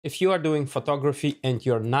If you are doing photography and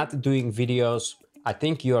you're not doing videos, I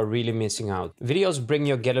think you are really missing out. Videos bring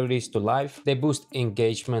your galleries to life, they boost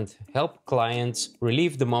engagement, help clients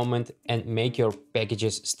relieve the moment and make your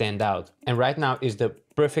packages stand out. And right now is the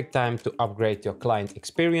perfect time to upgrade your client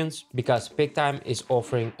experience because Pic-Time is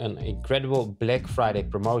offering an incredible Black Friday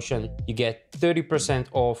promotion. You get 30%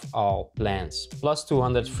 off all plans, plus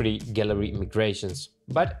 200 free gallery migrations.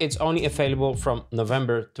 But it's only available from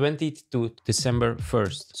November 20th to December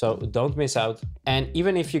 1st, so don't miss out. And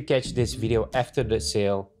even if you catch this video after the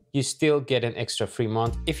sale, you still get an extra free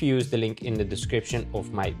month if you use the link in the description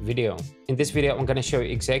of my video. In this video, I'm gonna show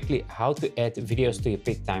you exactly how to add videos to your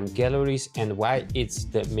Pic-Time galleries and why it's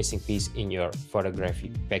the missing piece in your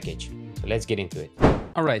photography package. So let's get into it.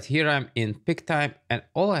 All right, here I'm in Pic-Time and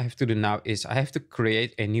all I have to do now is I have to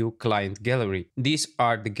create a new client gallery. These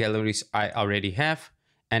are the galleries I already have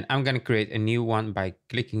and I'm gonna create a new one by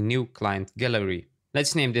clicking New Client Gallery.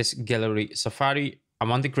 Let's name this Gallery Safari. I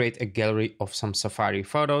want to create a gallery of some safari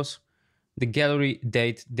photos. The gallery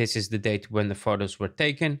date, this is the date when the photos were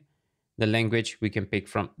taken. The language, we can pick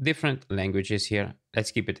from different languages here.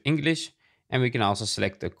 Let's keep it English. And we can also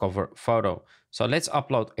select the cover photo. So let's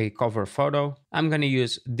upload a cover photo. I'm gonna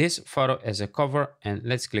use this photo as a cover and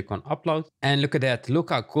let's click on upload. And look at that, look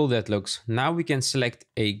how cool that looks. Now we can select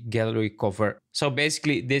a gallery cover. So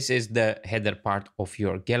basically this is the header part of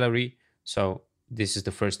your gallery. So this is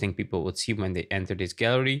the first thing people would see when they enter this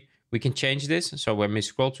gallery. We can change this. So when we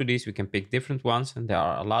scroll through these, we can pick different ones and there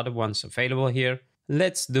are a lot of ones available here.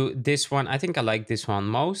 Let's do this one. I think I like this one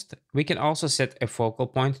most. We can also set a focal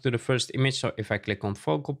point to the first image. So if I click on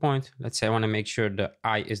focal point, let's say I want to make sure the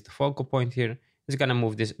eye is the focal point here. It's going to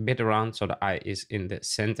move this a bit around so the eye is in the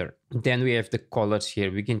center. Then we have the colors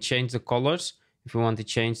here. We can change the colors. If we want to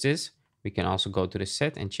change this, we can also go to the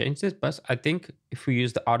set and change this. But I think if we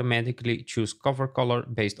use the automatically choose cover color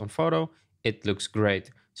based on photo, it looks great.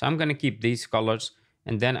 So I'm going to keep these colors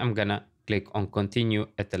and then I'm going to click on continue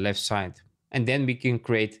at the left side. And then we can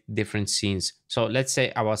create different scenes. So let's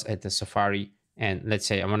say I was at the safari and let's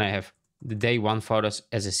say I want to have the day one photos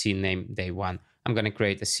as a scene named day one. I'm going to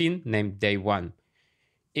create a scene named day one.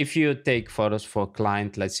 If you take photos for a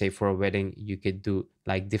client, let's say for a wedding, you could do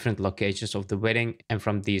like different locations of the wedding. And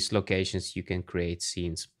from these locations, you can create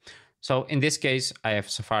scenes. So in this case, I have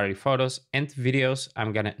safari photos and videos.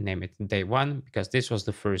 I'm going to name it day one because this was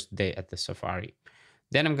the first day at the safari.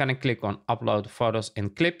 Then I'm going to click on upload photos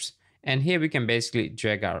and clips. And here we can basically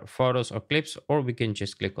drag our photos or clips, or we can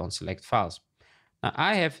just click on select files. Now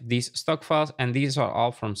I have these stock files and these are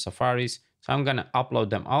all from safaris. So I'm going to upload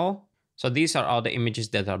them all. So these are all the images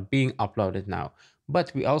that are being uploaded now.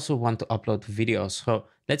 But we also want to upload videos. So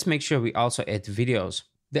let's make sure we also add videos.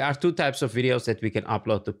 There are two types of videos that we can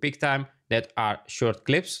upload to Pic-Time that are short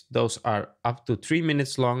clips. Those are up to 3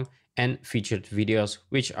 minutes long. And featured videos,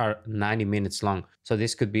 which are 90 minutes long. So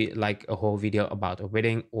this could be like a whole video about a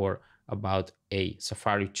wedding or about a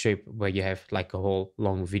safari trip where you have like a whole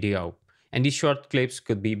long video. And these short clips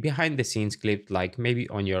could be behind the scenes clip, like maybe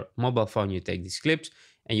on your mobile phone, you take these clips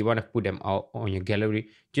and you want to put them all on your gallery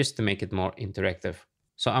just to make it more interactive.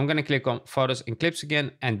 So I'm going to click on photos and clips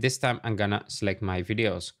again. And this time I'm going to select my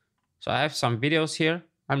videos. So I have some videos here.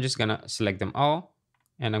 I'm just going to select them all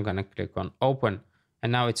and I'm going to click on open.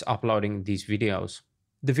 And now it's uploading these videos.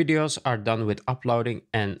 The videos are done with uploading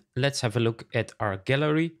and let's have a look at our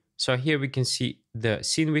gallery. So here we can see the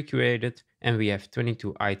scene we created and we have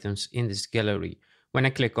 22 items in this gallery. When I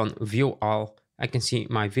click on view all, I can see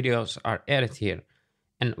my videos are added here.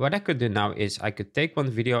 And what I could do now is I could take one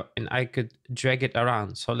video and I could drag it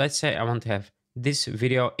around. So let's say I want to have this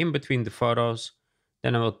video in between the photos.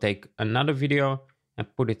 Then I will take another video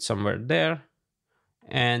and put it somewhere there.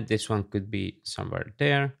 And this one could be somewhere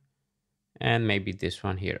there. And maybe this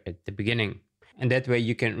one here at the beginning. And that way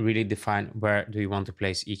you can really define where do you want to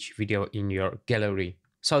place each video in your gallery.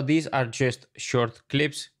 So these are just short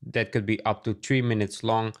clips that could be up to 3 minutes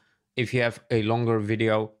long. If you have a longer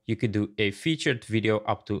video, you could do a featured video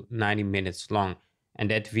up to 90 minutes long. And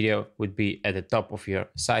that video would be at the top of your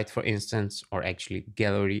site, for instance, or actually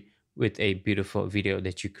gallery with a beautiful video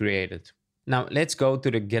that you created. Now let's go to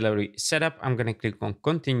the gallery setup. I'm going to click on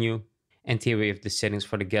continue and here we have the settings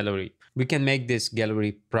for the gallery. We can make this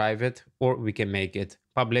gallery private or we can make it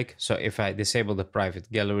public. So if I disable the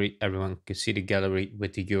private gallery, everyone could see the gallery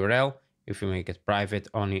with the URL. If we make it private,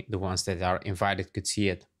 only the ones that are invited could see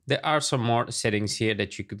it. There are some more settings here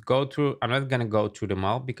that you could go through. I'm not going to go through them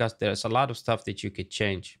all because there's a lot of stuff that you could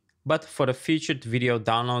change. But for the featured video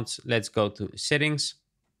downloads, let's go to settings.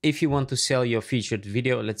 If you want to sell your featured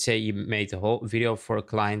video, let's say you made a whole video for a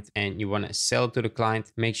client and you want to sell to the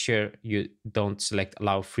client, make sure you don't select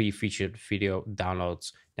allow free featured video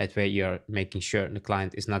downloads. That way you're making sure the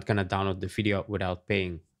client is not going to download the video without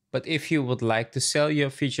paying. But if you would like to sell your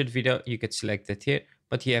featured video, you could select it here,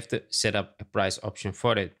 but you have to set up a price option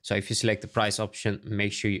for it. So if you select the price option,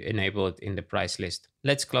 make sure you enable it in the price list.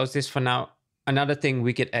 Let's close this for now. Another thing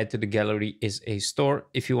we could add to the gallery is a store.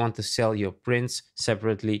 If you want to sell your prints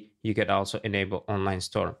separately, you could also enable online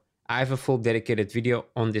store. I have a full dedicated video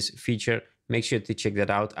on this feature. Make sure to check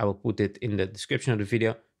that out. I will put it in the description of the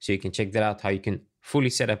video so you can check that out, how you can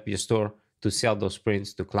fully set up your store to sell those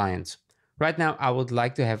prints to clients. Right now, I would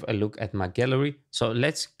like to have a look at my gallery. So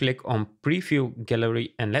let's click on preview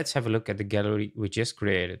gallery and let's have a look at the gallery we just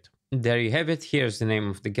created. There you have it. Here's the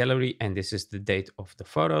name of the gallery and this is the date of the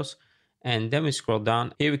photos. And then we scroll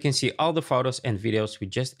down. Here we can see all the photos and videos we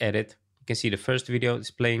just added. You can see the first video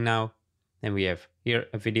is playing now. Then we have here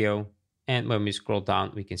a video. And when we scroll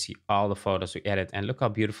down, we can see all the photos we added. And look how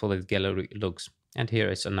beautiful the gallery looks. And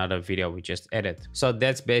here is another video we just added. So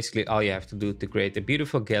that's basically all you have to do to create a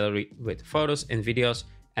beautiful gallery with photos and videos.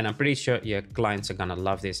 And I'm pretty sure your clients are gonna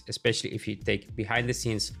love this, especially if you take behind the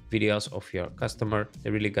scenes videos of your customer.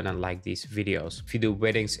 They're really gonna like these videos. If you do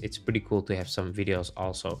weddings, it's pretty cool to have some videos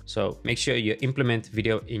also. So make sure you implement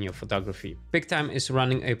video in your photography. Pic-Time is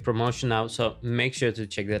running a promotion now, so make sure to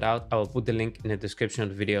check that out. I will put the link in the description of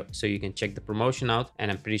the video so you can check the promotion out, and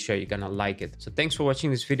I'm pretty sure you're gonna like it. So thanks for watching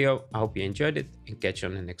this video. I hope you enjoyed it and catch you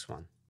on the next one.